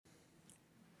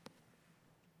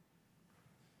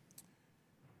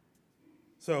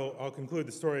So I'll conclude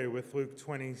the story with Luke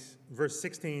 20, verse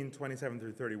 16, 27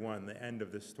 through 31, the end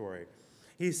of this story.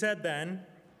 He said then,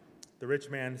 the rich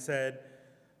man said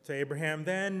to Abraham,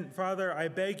 "Then, Father, I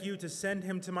beg you to send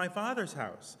him to my father's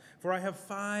house, for I have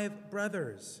 5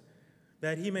 brothers,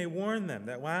 that he may warn them,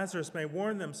 that Lazarus may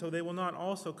warn them, so they will not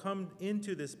also come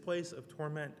into this place of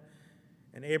torment."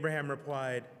 And Abraham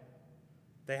replied,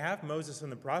 "They have Moses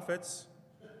and the prophets.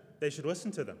 They should listen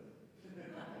to them."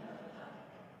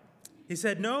 He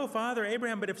said, "No, Father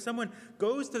Abraham, but if someone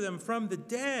goes to them from the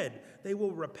dead, they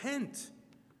will repent."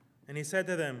 And he said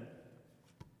to them,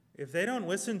 "If they don't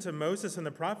listen to Moses and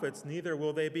the prophets, neither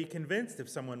will they be convinced if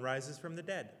someone rises from the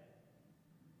dead."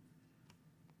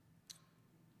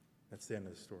 That's the end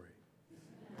of the story.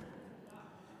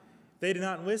 They did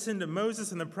not listen to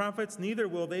Moses and the prophets, neither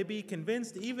will they be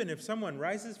convinced even if someone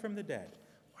rises from the dead.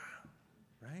 Wow,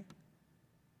 right?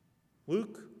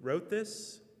 Luke wrote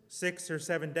this 6 or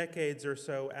 7 decades or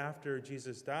so after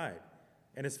Jesus died.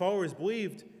 And his followers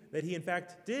believed that he, in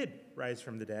fact, did rise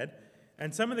from the dead.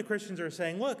 And some of the Christians are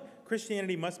saying, look,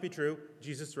 Christianity must be true.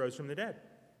 Jesus rose from the dead.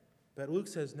 But Luke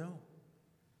says, no,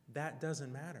 that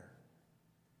doesn't matter.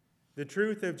 The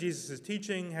truth of Jesus'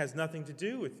 teaching has nothing to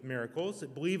do with miracles.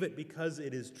 Believe it because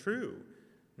it is true,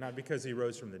 not because he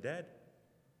rose from the dead.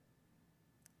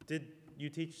 Did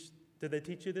they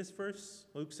teach you this verse,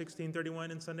 Luke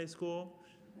 16:31 in Sunday school?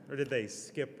 Or did they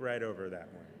skip right over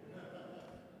that one?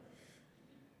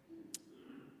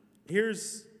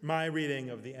 Here's my reading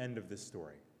of the end of this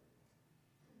story.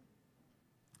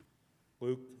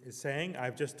 Luke is saying,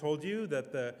 I've just told you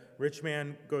that the rich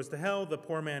man goes to hell, the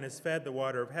poor man is fed the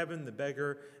water of heaven, the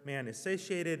beggar man is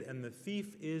satiated, and the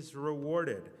thief is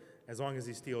rewarded as long as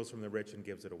he steals from the rich and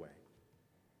gives it away.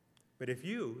 But if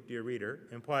you, dear reader,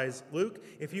 implies Luke,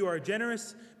 if you are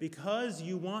generous because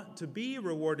you want to be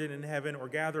rewarded in heaven or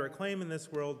gather acclaim in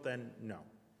this world, then no.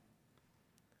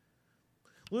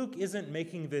 Luke isn't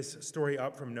making this story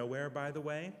up from nowhere, by the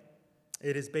way.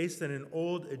 It is based on an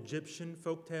old Egyptian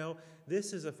folktale.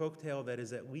 This is a folktale that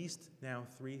is at least now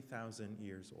 3,000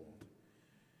 years old.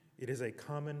 It is a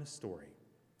common story,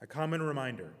 a common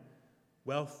reminder.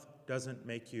 Wealth doesn't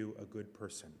make you a good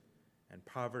person. And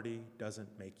poverty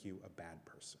doesn't make you a bad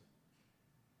person.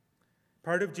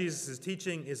 Part of Jesus'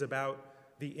 teaching is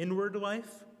about the inward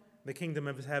life. The kingdom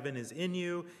of heaven is in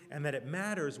you, and that it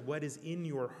matters what is in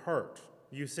your heart.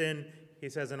 You sin, he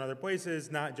says in other places,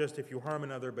 not just if you harm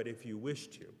another, but if you wish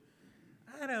to.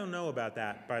 I don't know about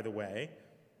that, by the way.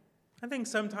 I think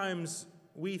sometimes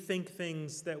we think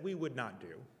things that we would not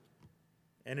do.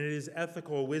 And it is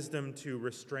ethical wisdom to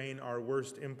restrain our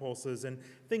worst impulses, and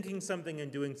thinking something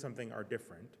and doing something are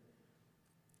different.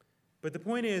 But the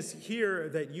point is here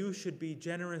that you should be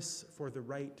generous for the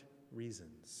right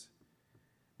reasons,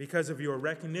 because of your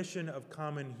recognition of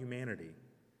common humanity,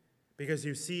 because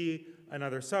you see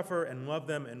another suffer and love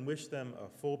them and wish them a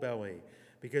full belly,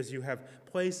 because you have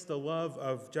placed the love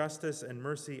of justice and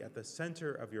mercy at the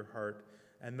center of your heart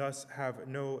and thus have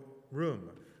no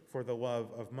room for the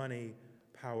love of money,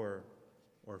 power,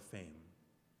 or fame.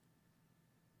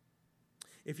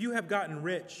 If you have gotten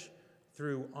rich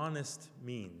through honest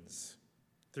means,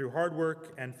 through hard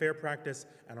work and fair practice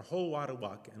and a whole lot of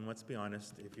luck, and let's be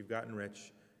honest, if you've gotten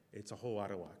rich, it's a whole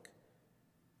lot of luck,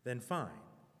 then fine,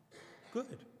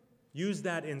 good. Use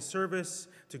that in service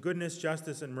to goodness,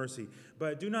 justice, and mercy.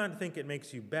 But do not think it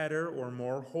makes you better or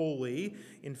more holy.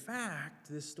 In fact,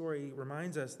 this story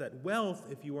reminds us that wealth,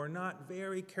 if you are not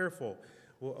very careful,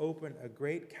 will open a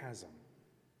great chasm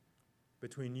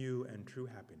between you and true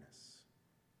happiness.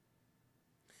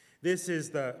 This is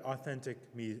the authentic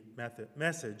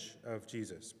message of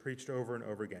Jesus, preached over and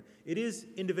over again. It is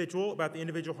individual, about the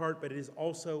individual heart, but it is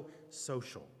also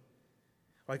social.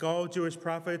 Like all Jewish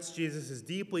prophets, Jesus is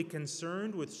deeply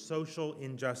concerned with social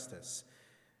injustice,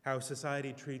 how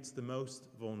society treats the most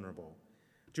vulnerable.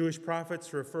 Jewish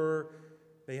prophets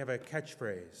they have a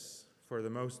catchphrase for the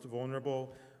most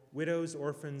vulnerable: widows,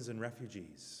 orphans, and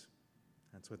refugees.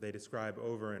 That's what they describe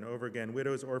over and over again.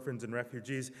 Widows, orphans, and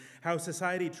refugees. How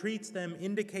society treats them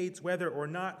indicates whether or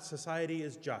not society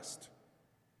is just,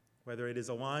 whether it is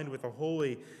aligned with the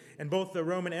holy. And both the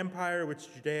Roman Empire,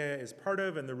 which Judea is part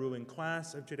of, and the ruling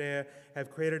class of Judea have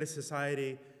created a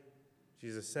society,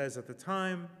 Jesus says at the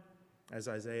time, as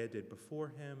Isaiah did before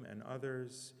him and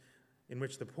others, in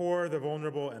which the poor, the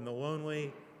vulnerable, and the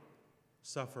lonely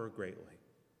suffer greatly.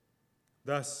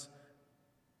 Thus,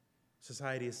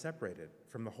 society is separated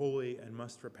from the holy and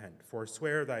must repent.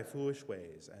 Forswear thy foolish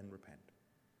ways and repent.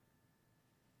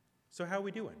 So how are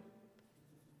we doing?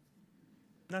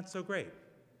 Not so great.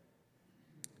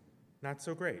 Not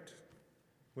so great.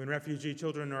 When refugee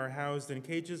children are housed in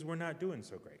cages, we're not doing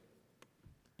so great.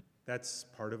 That's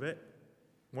part of it.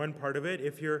 One part of it,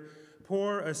 if you're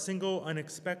poor, a single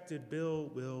unexpected bill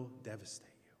will devastate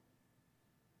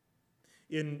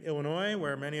you. In Illinois,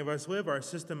 where many of us live, our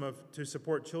system to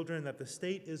support children that the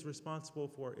state is responsible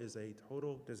for is a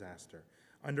total disaster,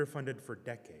 underfunded for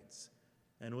decades,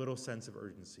 and little sense of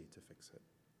urgency to fix it.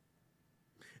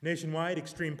 Nationwide,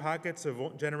 extreme pockets of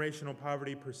generational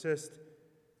poverty persist,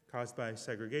 caused by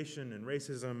segregation and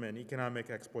racism and economic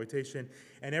exploitation,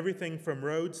 and everything from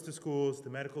roads to schools to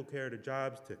medical care to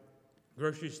jobs to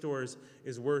grocery stores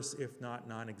is worse, if not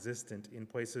non-existent, in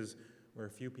places where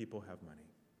few people have money.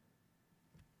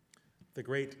 The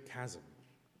great chasm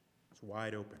is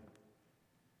wide open.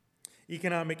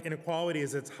 Economic inequality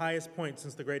is its highest point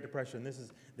since the Great Depression. This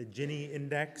is the Gini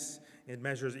index. It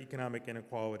measures economic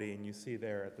inequality, and you see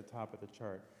there at the top of the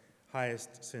chart,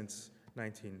 highest since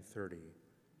 1930.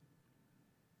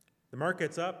 The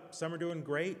market's up, some are doing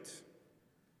great,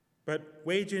 but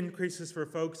wage increases for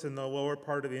folks in the lower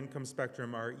part of the income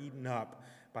spectrum are eaten up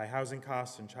by housing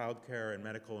costs and childcare and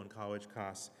medical and college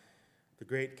costs. The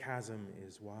great chasm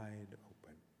is wide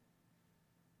open.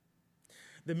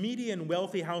 The median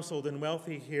wealthy household, and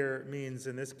wealthy here means,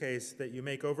 in this case, that you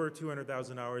make over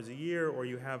 $200,000 a year or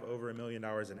you have over $1 million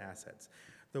in assets.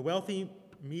 The wealthy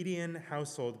median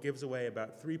household gives away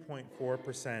about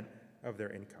 3.4% of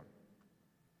their income.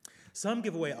 Some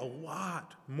give away a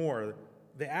lot more.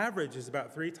 The average is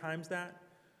about 3 times that.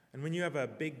 And when you have a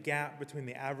big gap between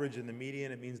the average and the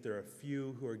median, it means there are a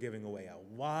few who are giving away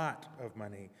a lot of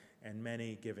money and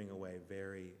many giving away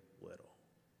very little.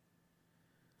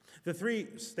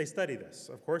 They study this.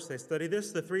 Of course, they study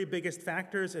this. The 3 biggest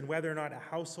factors in whether or not a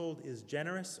household is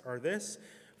generous are this.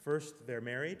 First, they're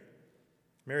married.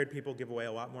 Married people give away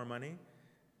a lot more money.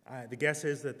 The guess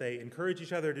is that they encourage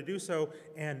each other to do so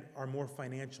and are more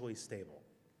financially stable.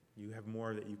 You have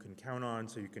more that you can count on,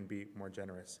 so you can be more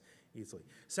generous easily.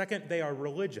 Second, they are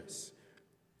religious.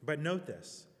 But note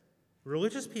this.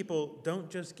 Religious people don't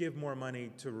just give more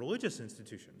money to religious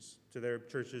institutions, to their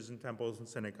churches and temples and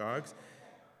synagogues.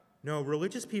 No,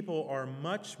 religious people are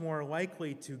much more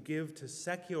likely to give to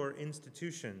secular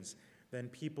institutions than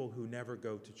people who never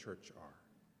go to church are.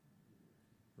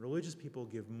 Religious people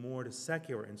give more to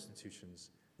secular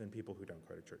institutions than people who don't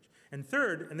go to church. And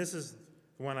third, and this is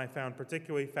the one I found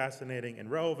particularly fascinating and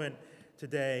relevant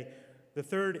today, the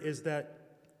third is that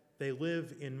they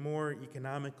live in more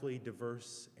economically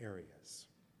diverse areas.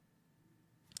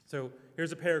 So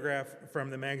here's a paragraph from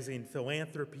the magazine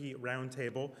Philanthropy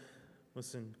Roundtable.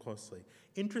 Listen closely.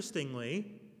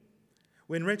 Interestingly,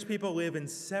 when rich people live in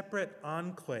separate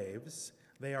enclaves,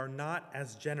 they are not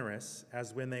as generous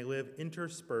as when they live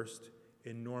interspersed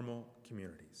in normal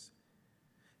communities.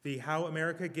 The How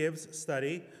America Gives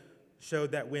study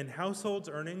showed that when households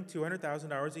earning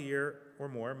 $200,000 a year or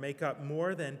more make up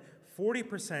more than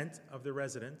 40% of the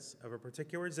residents of a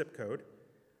particular zip code,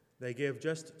 they give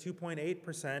just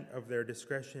 2.8% of their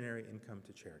discretionary income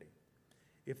to charity.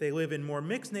 If they live in more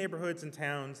mixed neighborhoods and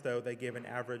towns, though, they give an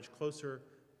average closer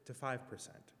to 5%. Did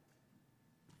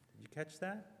you catch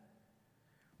that?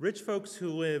 Rich folks who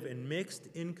live in mixed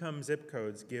income zip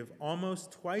codes give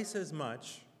almost twice as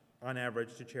much on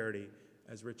average to charity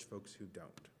as rich folks who don't.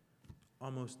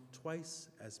 Almost twice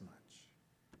as much.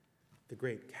 The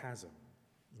great chasm,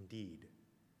 indeed.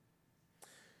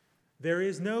 There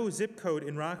is no zip code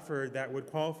in Rockford that would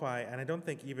qualify, and I don't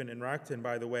think even in Rockton,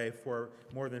 by the way, for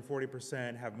more than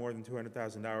 40% have more than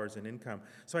 $200,000 in income.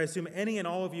 So I assume any and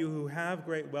all of you who have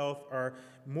great wealth are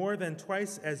more than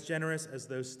twice as generous as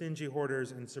those stingy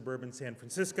hoarders in suburban San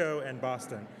Francisco and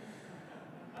Boston.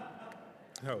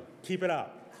 Oh, keep it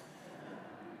up.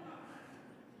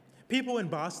 People in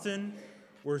Boston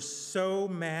were so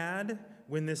mad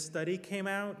when this study came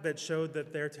out that showed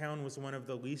that their town was one of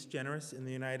the least generous in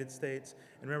the United States.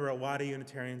 And remember, a lot of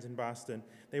Unitarians in Boston.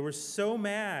 They were so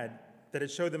mad that it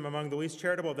showed them among the least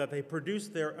charitable that they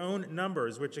produced their own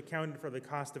numbers, which accounted for the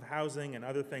cost of housing and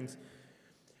other things.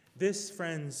 This,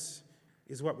 friends,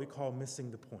 is what we call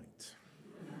missing the point.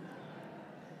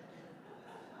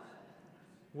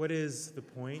 What is the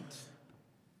point?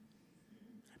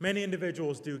 Many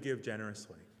individuals do give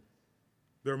generously.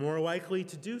 They're more likely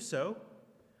to do so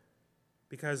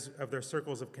because of their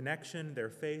circles of connection, their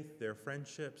faith, their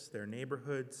friendships, their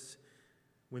neighborhoods,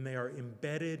 when they are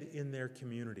embedded in their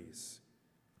communities,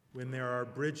 when there are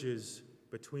bridges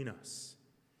between us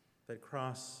that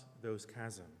cross those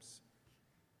chasms.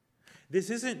 This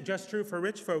isn't just true for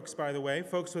rich folks, by the way.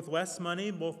 Folks with less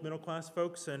money, both middle-class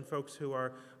folks and folks who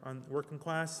are on working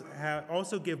class,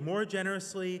 also give more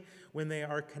generously when they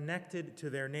are connected to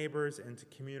their neighbors and to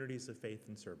communities of faith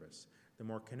and service. The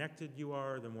more connected you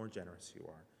are, the more generous you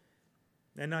are.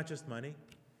 And not just money,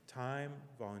 time,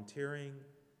 volunteering,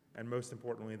 and most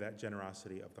importantly, that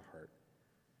generosity of the heart.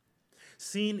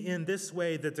 Seen in this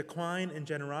way, the decline in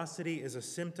generosity is a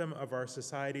symptom of our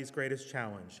society's greatest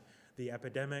challenge, the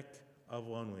epidemic of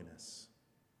loneliness.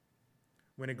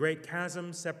 When a great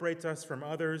chasm separates us from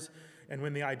others, and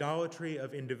when the idolatry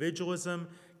of individualism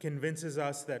convinces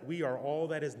us that we are all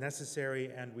that is necessary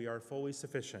and we are fully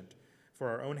sufficient for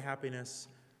our own happiness,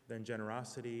 then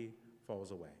generosity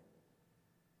falls away.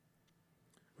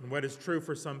 And what is true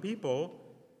for some people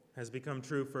has become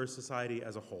true for society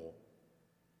as a whole.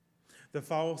 The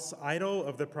false idol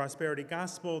of the prosperity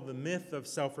gospel, the myth of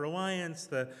self-reliance,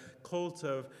 the cult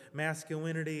of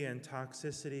masculinity and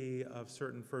toxicity of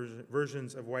certain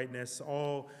versions of whiteness,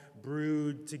 all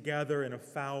brewed together in a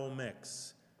foul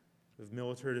mix of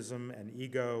militarism and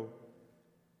ego,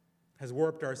 has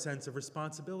warped our sense of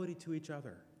responsibility to each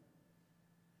other.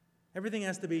 Everything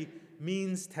has to be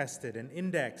means-tested and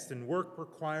indexed and work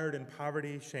required and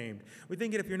poverty shamed. We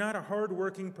think that if you're not a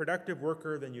hard-working, productive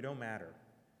worker, then you don't matter.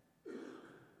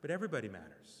 But everybody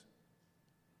matters.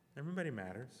 Everybody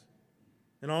matters.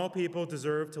 And all people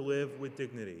deserve to live with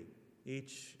dignity,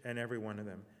 each and every one of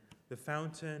them. The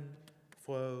fountain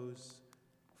flows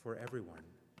for everyone.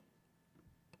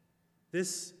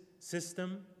 This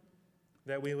system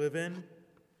that we live in,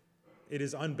 it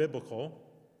is unbiblical,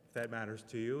 if that matters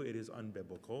to you. It is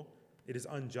unbiblical. It is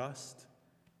unjust.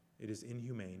 It is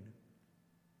inhumane.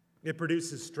 It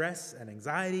produces stress and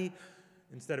anxiety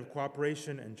instead of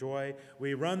cooperation and joy.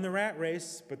 We run the rat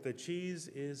race, but the cheese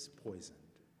is poisoned.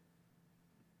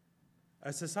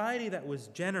 A society that was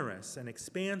generous and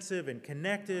expansive and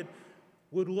connected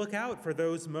would look out for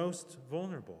those most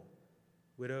vulnerable,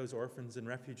 widows, orphans, and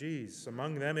refugees.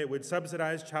 Among them, it would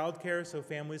subsidize childcare so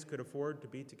families could afford to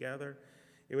be together.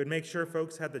 It would make sure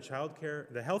folks had the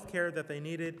health care that they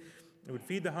needed. It would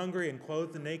feed the hungry and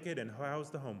clothe the naked and house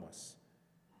the homeless.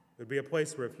 It would be a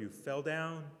place where if you fell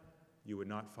down, you would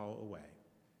not fall away.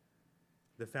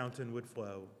 The fountain would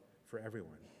flow for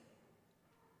everyone.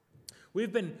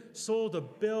 We've been sold a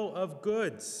bill of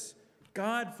goods.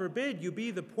 God forbid you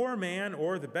be the poor man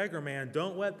or the beggar man.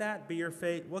 Don't let that be your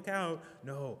fate. Look out.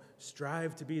 No,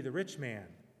 strive to be the rich man.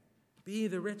 Be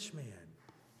the rich man.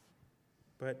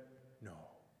 But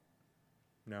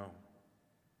no.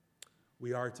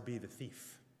 We are to be the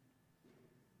thief.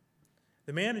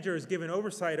 The manager is given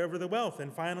oversight over the wealth,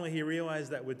 and finally he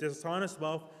realized that with dishonest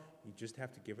wealth, you just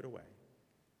have to give it away.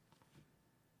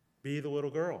 Be the little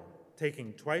girl,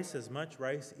 taking twice as much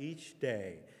rice each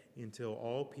day until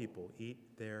all people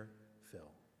eat their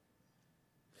fill.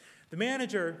 The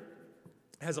manager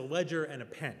has a ledger and a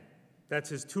pen. That's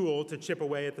his tool to chip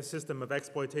away at the system of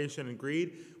exploitation and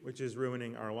greed, which is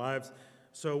ruining our lives.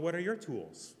 So what are your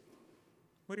tools?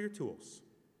 What are your tools?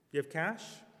 You have cash?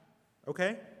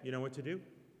 Okay, you know what to do.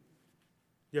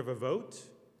 You have a vote?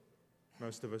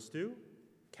 Most of us do.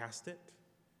 Cast it.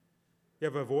 You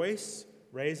have a voice?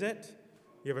 Raise it.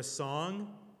 You have a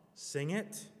song? Sing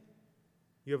it.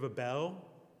 You have a bell?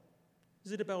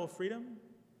 Is it a bell of freedom?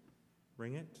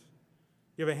 Ring it.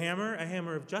 You have a hammer? A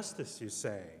hammer of justice, you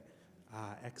say.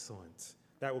 Ah, excellent.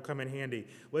 That will come in handy.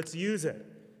 Let's use it.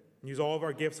 Use all of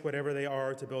our gifts, whatever they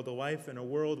are, to build a life in a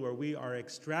world where we are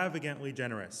extravagantly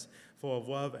generous, full of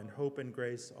love and hope and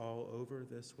grace all over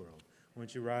this world.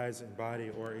 Won't you rise in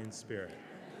body or in spirit?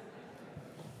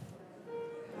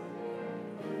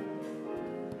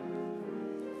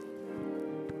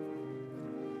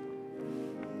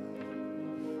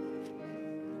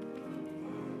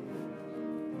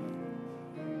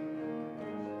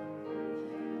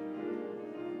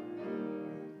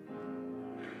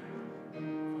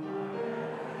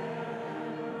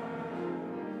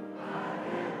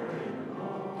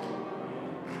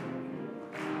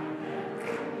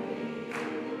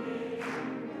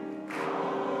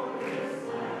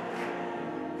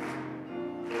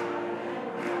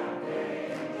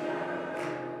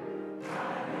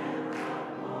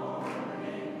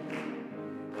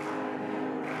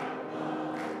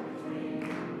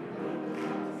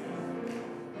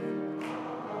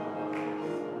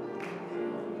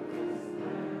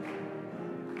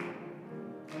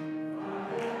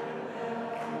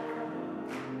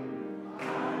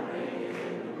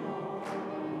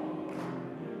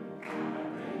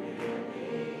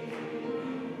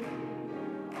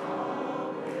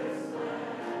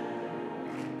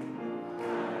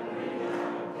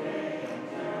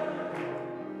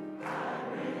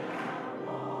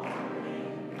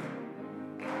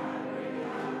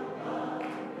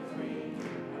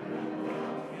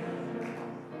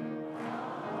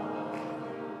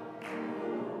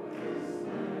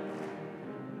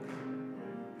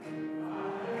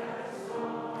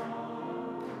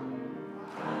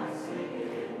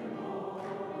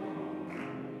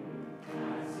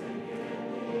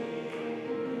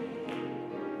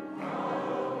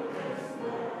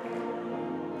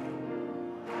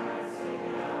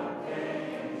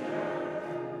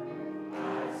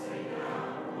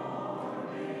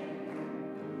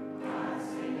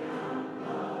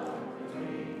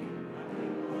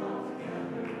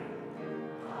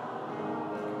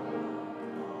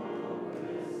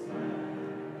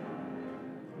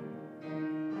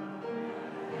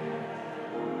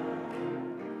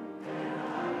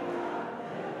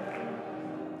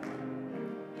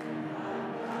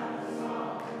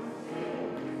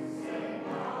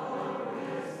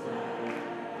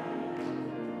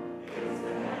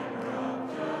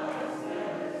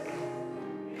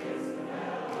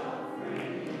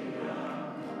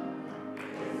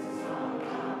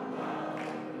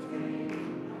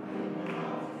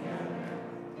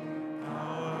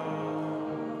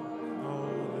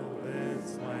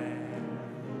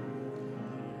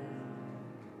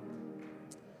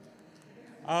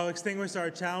 I'll extinguish our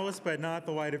chalice, but not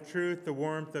the light of truth, the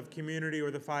warmth of community,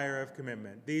 or the fire of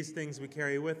commitment. These things we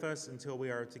carry with us until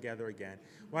we are together again.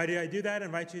 Why did I do that? I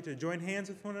invite you to join hands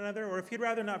with one another, or if you'd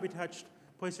rather not be touched,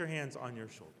 place your hands on your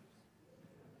shoulders.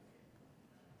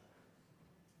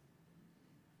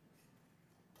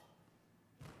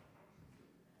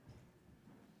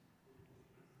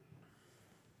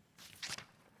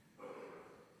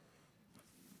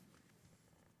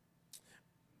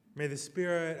 May the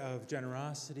spirit of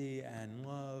generosity and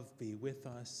love be with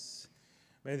us.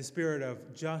 May the spirit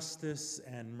of justice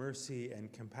and mercy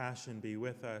and compassion be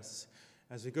with us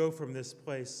as we go from this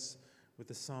place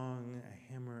with a song,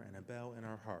 a hammer, and a bell in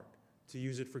our heart to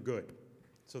use it for good,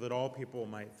 so that all people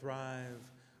might thrive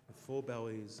with full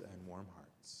bellies and warm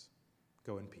hearts.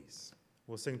 Go in peace.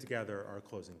 We'll sing together our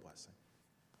closing blessing.